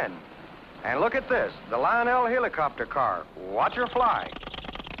and again. And look at this, the Lionel helicopter car. Watch her fly.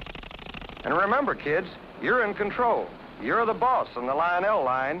 And remember, kids, you're in control. You're the boss on the Lionel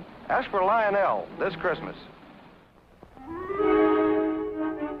line. Ask for Lionel this Christmas.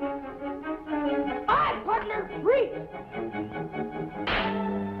 Hi, partner, reach!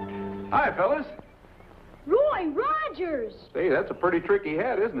 Hi, fellas. Roy Rogers! See, that's a pretty tricky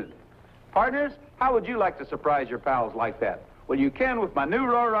hat, isn't it? Partners, how would you like to surprise your pals like that? Well, you can with my new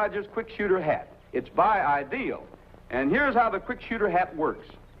Roy Rogers Quick Shooter hat. It's by Ideal. And here's how the Quick Shooter hat works.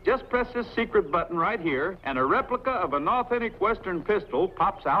 Just press this secret button right here, and a replica of an authentic Western pistol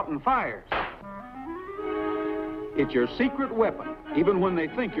pops out and fires. It's your secret weapon, even when they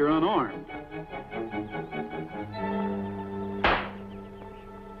think you're unarmed.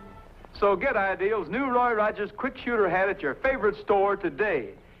 So get Ideal's new Roy Rogers quick shooter hat at your favorite store today,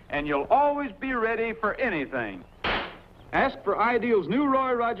 and you'll always be ready for anything. Ask for Ideal's new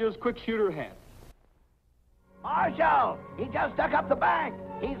Roy Rogers quick shooter hat. Marshal, he just stuck up the bank.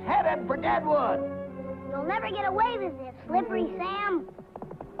 He's headed for Deadwood. You'll never get away with this, Slippery Sam.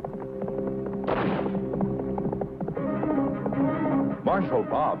 Marshal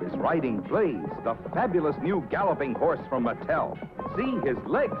Bob is riding Blaze, the fabulous new galloping horse from Mattel. See, his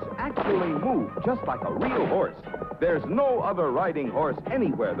legs actually move just like a real horse. There's no other riding horse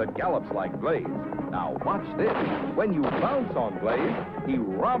anywhere that gallops like Blaze. Now watch this. When you bounce on Blaze, he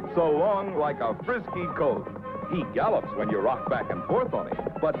romps along like a frisky colt. He gallops when you rock back and forth on him,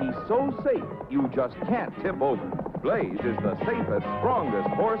 but he's so safe, you just can't tip over. Blaze is the safest, strongest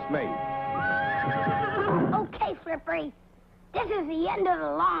horse made. Okay, Slippery. This is the end of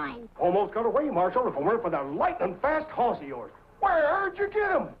the line. Almost got away, Marshal, if it weren't for that lightning fast horse of yours. Where'd you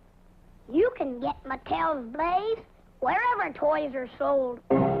get him? You can get Mattel's Blaze wherever toys are sold.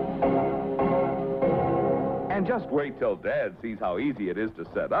 And just wait till Dad sees how easy it is to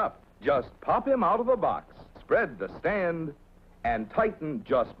set up. Just pop him out of the box, spread the stand, and tighten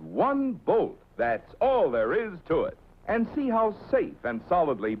just one bolt. That's all there is to it. And see how safe and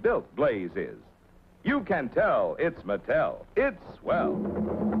solidly built Blaze is. You can tell it's Mattel. It's swell.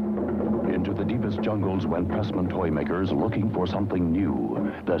 Into the deepest jungles went Pressman toy makers looking for something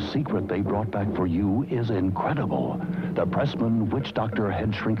new. The secret they brought back for you is incredible. The Pressman Witch Doctor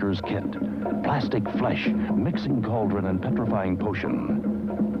Head Shrinkers Kit. Plastic flesh, mixing cauldron, and petrifying potion.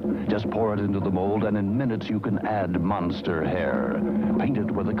 Just pour it into the mold, and in minutes you can add monster hair. Paint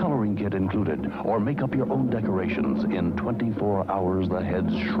it with a coloring kit included, or make up your own decorations. In 24 hours, the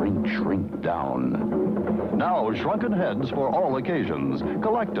heads shrink down. Now, shrunken heads for all occasions.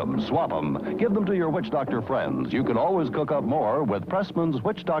 Collect them, swap them, give them to your Witch Doctor friends. You can always cook up more with Pressman's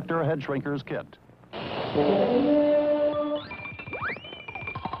Witch Doctor Head Shrinkers Kit.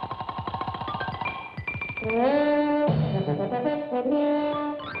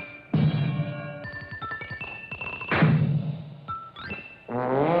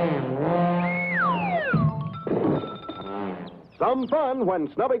 Some fun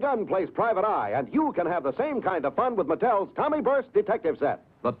when Snubby Gun plays Private Eye, and you can have the same kind of fun with Mattel's Tommy Burst Detective Set.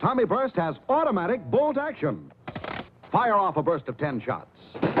 The Tommy Burst has automatic bolt action. Fire off a burst of 10 shots.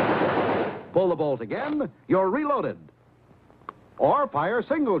 Pull the bolt again, you're reloaded. Or fire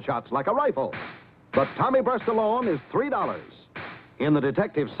single shots like a rifle. The Tommy Burst alone is $3. In the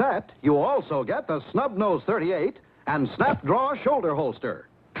Detective Set, you also get the Snub Nose 38 and Snap Draw Shoulder Holster.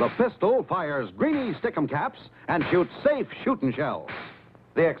 The pistol fires greeny stickum caps and shoots safe shooting shells.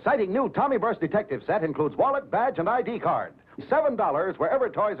 The exciting new Tommy Burst Detective Set includes wallet, badge, and ID card. $7 wherever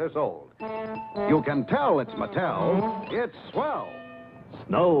toys are sold. You can tell it's Mattel. It's swell.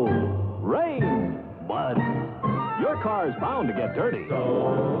 Snow, rain, mud. Your car's bound to get dirty.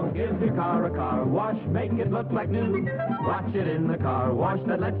 So give your car a car wash, make it look like new. Watch it in the car wash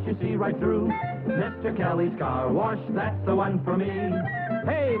that lets you see right through. Mr. Kelly's Car Wash, that's the one for me.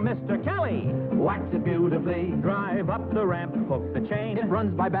 Hey, Mr. Kelly! Wax it beautifully. Drive up the ramp, hook the chain. It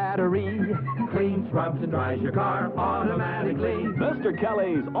runs by battery. Clean, scrubs, and dries your car automatically. Mr.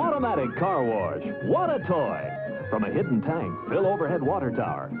 Kelly's Automatic Car Wash. What a toy! From a hidden tank, fill overhead water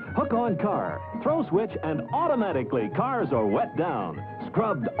tower, hook on car, throw switch, and automatically cars are wet down,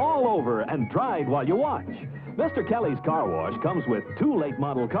 scrubbed all over, and dried while you watch. Mr. Kelly's Car Wash comes with 2 late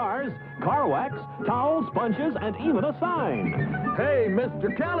model cars, car wax, towels, sponges, and even a sign. Hey,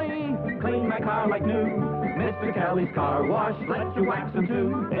 Mr. Kelly, clean my car like new. Mr. Kelly's Car Wash lets you wax them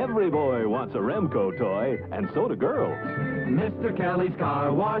too. Every boy wants a Remco toy, and so do girls. Mr. Kelly's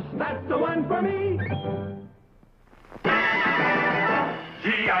Car Wash, that's the one for me.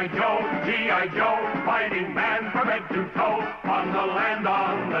 G.I. Joe, G.I. Joe, fighting man from head to toe, on the land,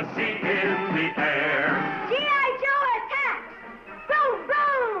 on the sea, in the air. G.I. Joe attacks! Boom,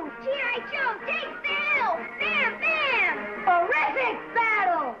 boom! G.I. Joe takes the hill! Bam, bam! Horrific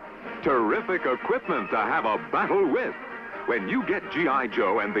battle! Terrific equipment to have a battle with. When you get G.I.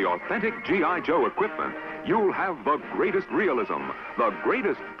 Joe and the authentic G.I. Joe equipment, you'll have the greatest realism, the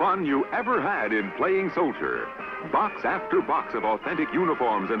greatest fun you ever had in playing soldier. Box after box of authentic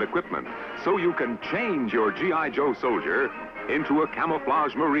uniforms and equipment, so you can change your G.I. Joe soldier into a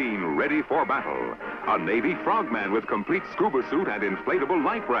camouflage Marine ready for battle, a Navy frogman with complete scuba suit and inflatable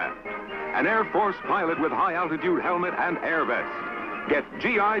life raft, an Air Force pilot with high-altitude helmet and air vest. Get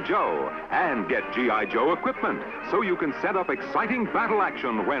G.I. Joe and get G.I. Joe equipment, so you can set up exciting battle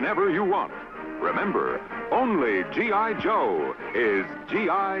action whenever you want. Remember, only G.I. Joe is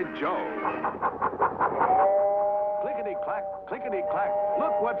G.I. Joe. Clickety Clickety-clack, clickety-clack,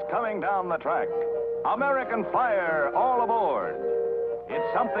 look what's coming down the track. American Flyer, all aboard.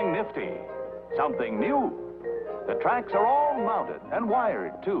 It's something nifty, something new. The tracks are all mounted and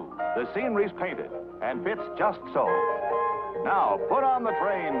wired, too. The scenery's painted and fits just so. Now, put on the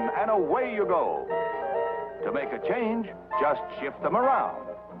train and away you go. To make a change, just shift them around.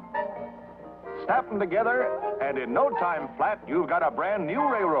 Snap them together, and in no time flat, you've got a brand new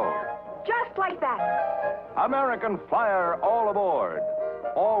railroad. Just like that. American Flyer, all aboard.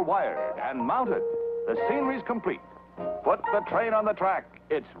 All wired and mounted. The scenery's complete. Put the train on the track.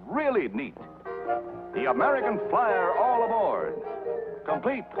 It's really neat. The American Flyer, all aboard.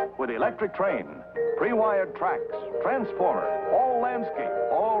 Complete with electric train, pre-wired tracks, transformer, all landscape,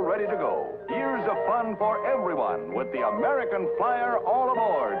 all ready to go. Years of fun for everyone with the American Flyer, all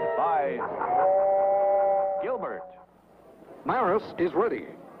aboard by Gilbert. Maris is ready.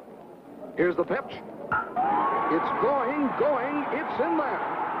 Here's the pitch. It's going, it's in there.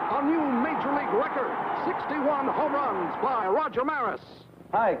 A new Major League record, 61 home runs by Roger Maris.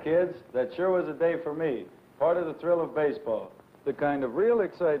 Hi, kids. That sure was a day for me. Part of the thrill of baseball. The kind of real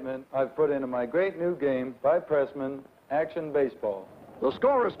excitement I've put into my great new game by Pressman, Action Baseball. The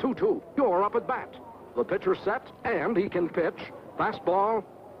score is 2-2. You're up at bat. The pitcher's set, and he can pitch. Fastball,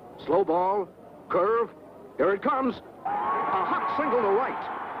 slow ball, curve. Here it comes. A hot single to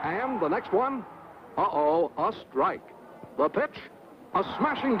right. And the next one, a strike. The pitch, a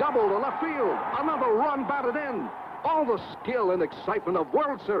smashing double to left field. Another run batted in. All the skill and excitement of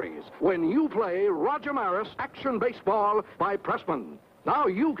World Series when you play Roger Maris Action Baseball by Pressman. Now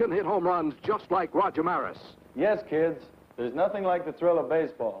you can hit home runs just like Roger Maris. Yes, kids. There's nothing like the thrill of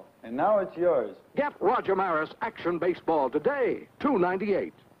baseball. And now it's yours. Get Roger Maris Action Baseball today,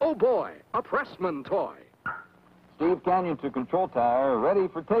 $2.98. Oh boy, a Pressman toy. Steve Canyon to control tower, ready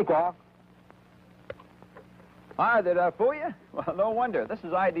for takeoff. Hi, did I fool you? Well, no wonder. This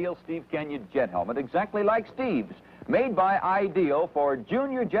is Ideal Steve Canyon jet helmet, exactly like Steve's. Made by Ideal for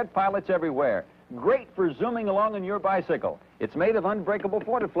junior jet pilots everywhere. Great for zooming along on your bicycle. It's made of unbreakable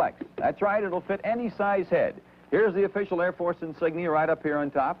Fortiflex. That's right, it'll fit any size head. Here's the official Air Force insignia right up here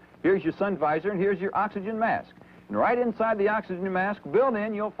on top. Here's your sun visor, and here's your oxygen mask. And right inside the oxygen mask, built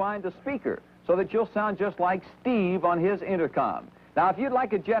in, you'll find a speaker, so that you'll sound just like Steve on his intercom. Now, if you'd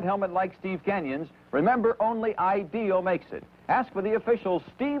like a jet helmet like Steve Canyon's, remember only Ideal makes it. Ask for the official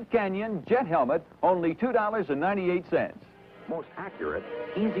Steve Canyon jet helmet, only $2.98. Most accurate,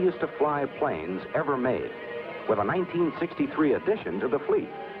 easiest to fly planes ever made, with a 1963 addition to the fleet,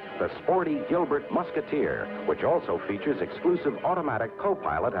 the sporty Gilbert Musketeer, which also features exclusive automatic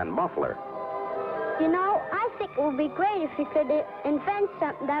co-pilot and muffler. You know, I think it would be great if you could invent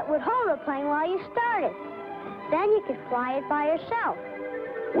something that would hold a plane while you started. Then you could fly it by yourself.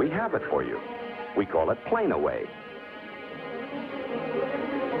 We have it for you. We call it Plane Away.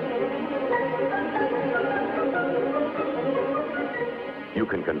 You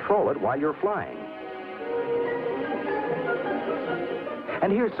can control it while you're flying.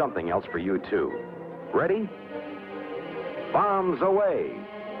 And here's something else for you, too. Ready? Bombs away.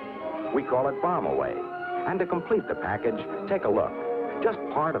 We call it Bomb Away. And to complete the package, take a look. Just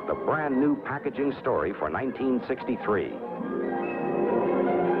part of the brand new packaging story for 1963.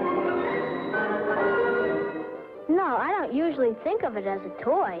 No, I don't usually think of it as a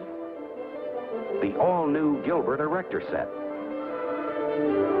toy. The all-new Gilbert Erector set.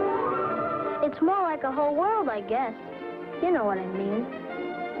 It's more like a whole world, I guess. You know what I mean.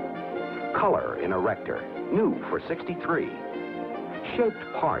 Color in Erector, new for 63.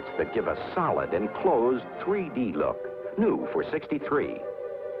 Shaped parts that give a solid, enclosed 3D look, new for 63.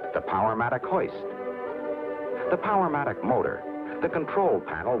 The Powermatic hoist. The Powermatic motor. The control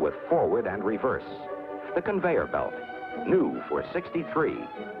panel with forward and reverse. The conveyor belt, new for 63.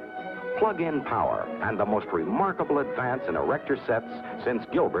 Plug-in power and the most remarkable advance in Erector sets since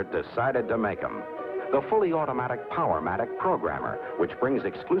Gilbert decided to make them. The fully automatic Powermatic programmer, which brings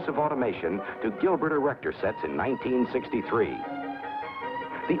exclusive automation to Gilbert Erector sets in 1963.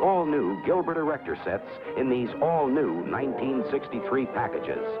 The all-new Gilbert Erector sets in these all-new 1963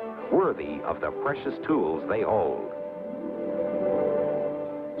 packages, worthy of the precious tools they hold.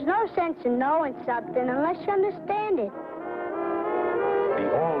 There's no sense in knowing something unless you understand it. The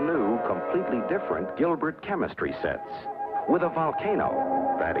all-new, completely different Gilbert chemistry sets, with a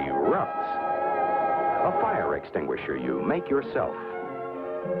volcano that erupts. A fire extinguisher you make yourself.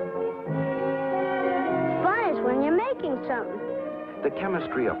 Fun is when you're making something. The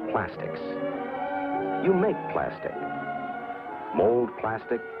chemistry of plastics. You make plastic. Mold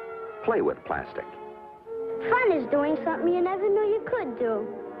plastic. Play with plastic. Fun is doing something you never knew you could do.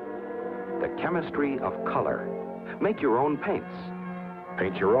 The chemistry of color. Make your own paints.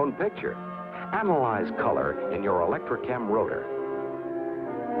 Paint your own picture. Analyze color in your Electrochem rotor.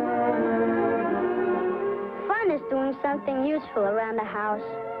 Fun is doing something useful around the house.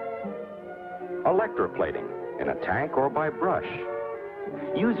 Electroplating in a tank or by brush.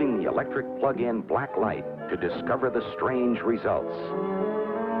 Using the electric plug-in black light to discover the strange results.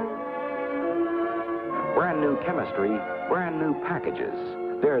 Brand new chemistry, brand new packages.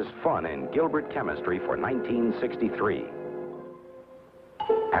 There's fun in Gilbert Chemistry for 1963.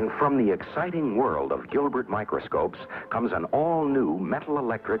 And from the exciting world of Gilbert microscopes comes an all-new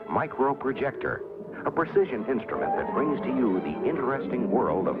metal-electric microprojector, a precision instrument that brings to you the interesting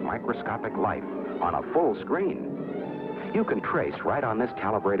world of microscopic life on a full screen. You can trace right on this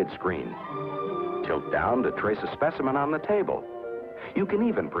calibrated screen. Tilt down to trace a specimen on the table. You can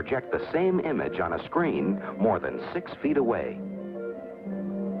even project the same image on a screen more than 6 feet away.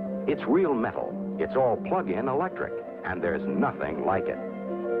 It's real metal. It's all plug-in electric, and there's nothing like it.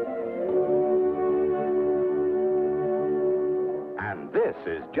 And this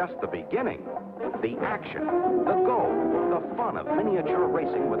is just the beginning. The action, the go, the fun of miniature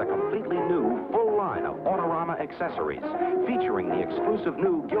racing with a completely new, full line of Autorama accessories, featuring the exclusive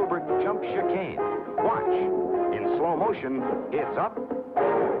new Gilbert Jump Chicane. Watch. In slow motion, it's up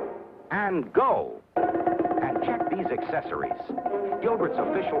and go. And check these accessories. Gilbert's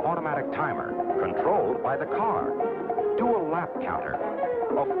official automatic timer, controlled by the car. Dual lap counter.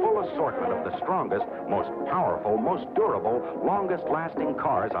 A full assortment of the strongest, most powerful, most durable, longest-lasting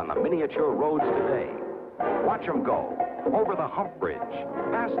cars on the miniature roads today. Watch them go. Over the hump bridge,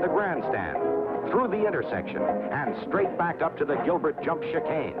 past the grandstand, through the intersection, and straight back up to the Gilbert Jump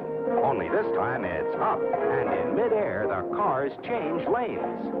Chicane. Only this time it's up, and in midair, the cars change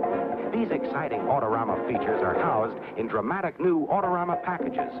lanes. These exciting Autorama features are housed in dramatic new Autorama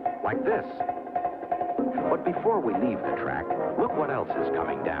packages, like this. But before we leave the track, look what else is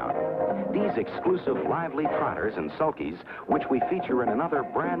coming down. These exclusive lively trotters and sulkies, which we feature in another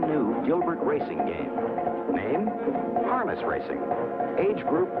brand new Gilbert racing game. Name? Harness Racing. Age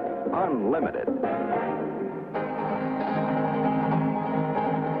group? Unlimited.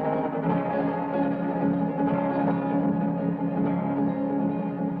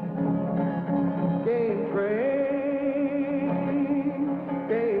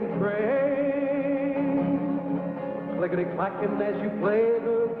 Clickety-clacking as you play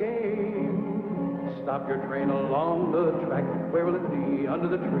the game. Stop your train along the track. Where will it be? Under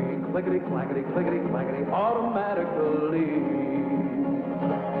the tree. Clickety-clackety, clickety-clackety, automatically.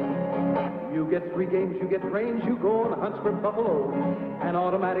 You get 3 games, you get trains, you go on hunts for buffalo. An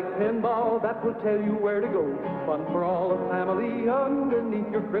automatic pinball that will tell you where to go. Fun for all the family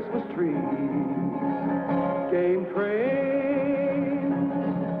underneath your Christmas tree. Game train,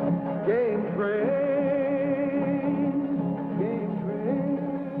 game train.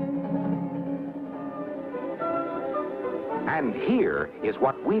 And here is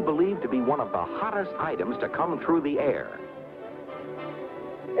what we believe to be one of the hottest items to come through the air.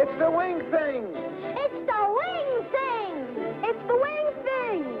 It's the wing thing! It's the wing thing! It's the wing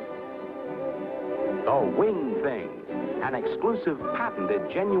thing! The Wing Thing, an exclusive patented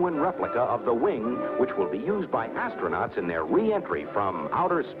genuine replica of the wing which will be used by astronauts in their re-entry from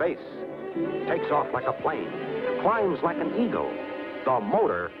outer space. Takes off like a plane, climbs like an eagle. The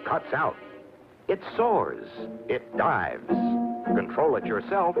motor cuts out. It soars. It dives. Control it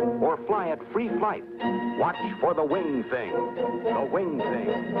yourself or fly it free flight. Watch for the Wing Thing. The Wing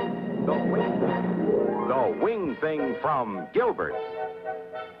Thing. The Wing Thing. The Wing Thing from Gilbert.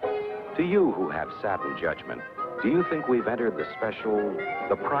 To you who have saddened judgment, do you think we've entered the special,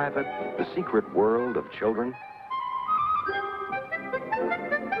 the private, the secret world of children?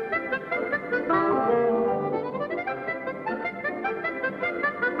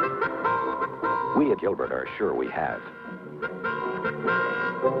 We at Gilbert are sure we have.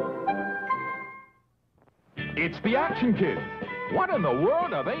 It's the Action Kids. What in the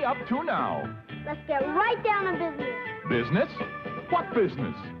world are they up to now? Let's get right down to business. Business? What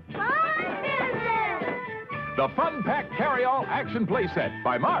business? Car business! The Fun Pack Carry-All Action Playset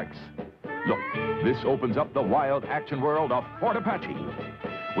by Marx. Look, this opens up the wild action world of Fort Apache.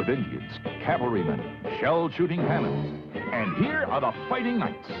 With Indians, cavalrymen, shell-shooting cannons. And here are the fighting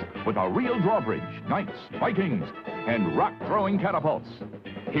knights, with a real drawbridge, knights, Vikings, and rock-throwing catapults.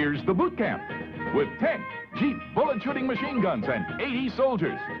 Here's the boot camp, with 10 Jeep bullet-shooting machine guns and 80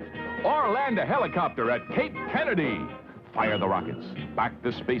 soldiers. Or land a helicopter at Cape Kennedy. Fire the rockets, back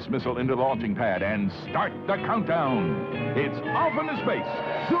the space missile into the launching pad, and start the countdown. It's off into space.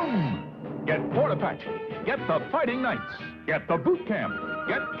 Zoom! Get Fort Apache, get the fighting knights, get the boot camp,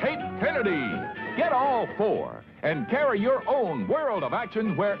 get Cape Kennedy. Get all 4 and carry your own world of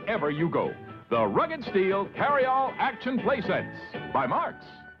action wherever you go. The Rugged Steel Carry-All Action Play Sets by Marx.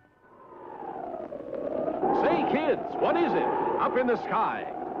 Say, kids, what is it? Up in the sky.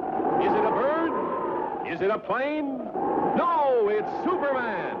 Is it a bird? Is it a plane? No, it's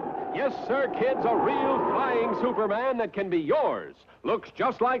Superman. Yes, sir, kids, a real flying Superman that can be yours. Looks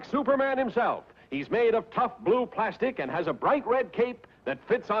just like Superman himself. He's made of tough blue plastic and has a bright red cape that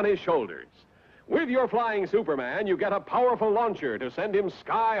fits on his shoulders. With your flying Superman, you get a powerful launcher to send him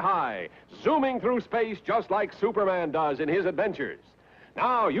sky high, zooming through space just like Superman does in his adventures.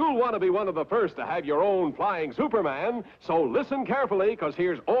 Now, you'll want to be one of the first to have your own flying Superman, so listen carefully, because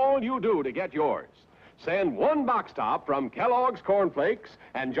here's all you do to get yours. Send 1 box top from Kellogg's Corn Flakes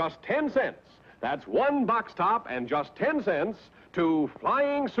and just 10 cents. That's 1 box top and just 10 cents to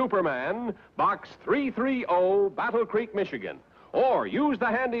Flying Superman, Box 330, Battle Creek, Michigan. Or use the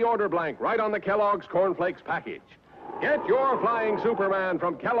handy order blank right on the Kellogg's Corn Flakes package. Get your Flying Superman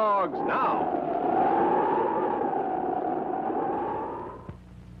from Kellogg's now.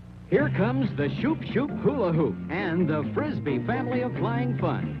 Here comes the Shoop Shoop Hula Hoop and the Frisbee family of flying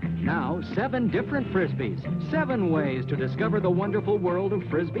fun. Now, 7 different Frisbees, 7 ways to discover the wonderful world of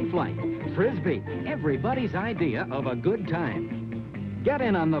Frisbee flight. Frisbee, everybody's idea of a good time. Get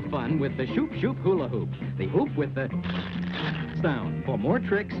in on the fun with the Shoop Shoop Hula Hoop, the hoop with the sound. For more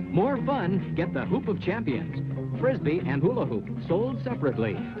tricks, more fun, get the Hoop of Champions. Frisbee and Hula Hoop, sold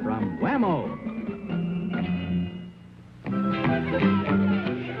separately from Whammo.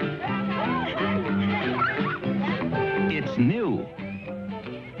 It's new.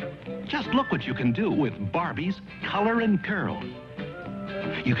 Just look what you can do with Barbie's Color and Curl.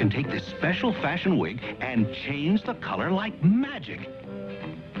 You can take this special fashion wig and change the color like magic.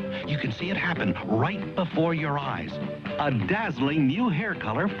 You can see it happen right before your eyes. A dazzling new hair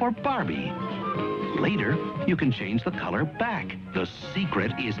color for Barbie. Later, you can change the color back. The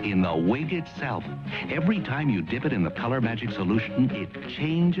secret is in the wig itself. Every time you dip it in the color magic solution, it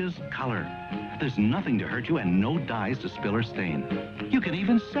changes color. There's nothing to hurt you and no dyes to spill or stain. You can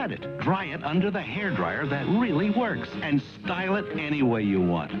even set it, dry it under the hairdryer that really works, and style it any way you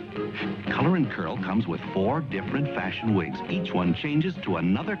want. Color and Curl comes with 4 different fashion wigs. Each one changes to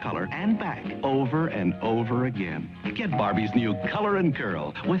another color and back over and over again. Get Barbie's new Color and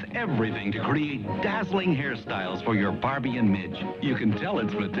Curl with everything to create dazzling hairstyles for your Barbie and Midge. You can tell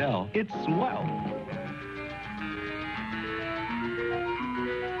it's Mattel. It's swell.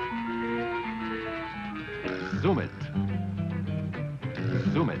 Zoom it.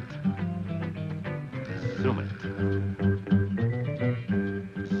 Zoom it. Zoom it.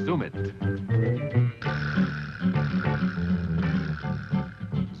 Zoom it.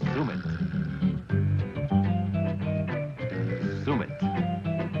 Zoom it. Zoom it.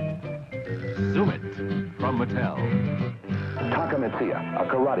 Zoom it. From Mattel. Takamitsuya, a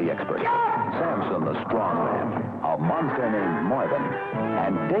karate expert. Samson, the strong man. A monster named Marvin.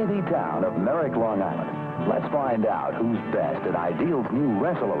 And Davy Town of Merrick, Long Island. Let's find out who's best at Ideal's new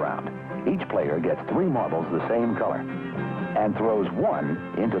wrestle-around. Each player gets 3 marbles the same color and throws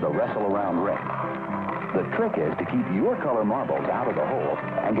 1 into the wrestle-around ring. The trick is to keep your color marbles out of the hole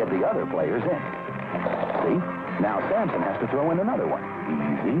and get the other players in. See? Now Samson has to throw in another one.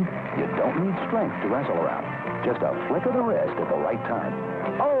 Easy. You don't need strength to wrestle around. Just a flick of the wrist at the right time.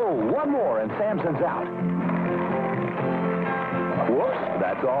 Oh, 1 more and Samson's out. Whoops,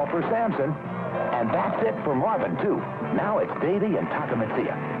 that's all for Samson. And that's it for Marvin, too. Now it's Davy and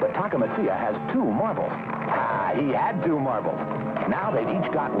Takamitsuya. But Takamitsuya has 2 marbles. Ah, he had 2 marbles. Now they've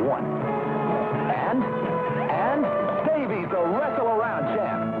each got 1. And Davy's the wrestle-around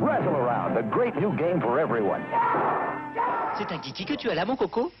champ. Wrestle-around, the great new game for everyone. C'est un kiki que tu as là, mon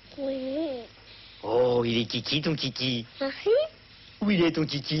coco? Oui. Oh, il est kiki, ton kiki. Merci. Où il est, ton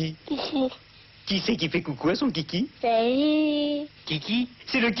kiki? Ici. Qui c'est qui fait coucou à son kiki? Salut. Kiki?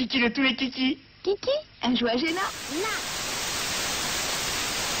 C'est le kiki de tous les kikis. Kiki, un jouet gênant. Non.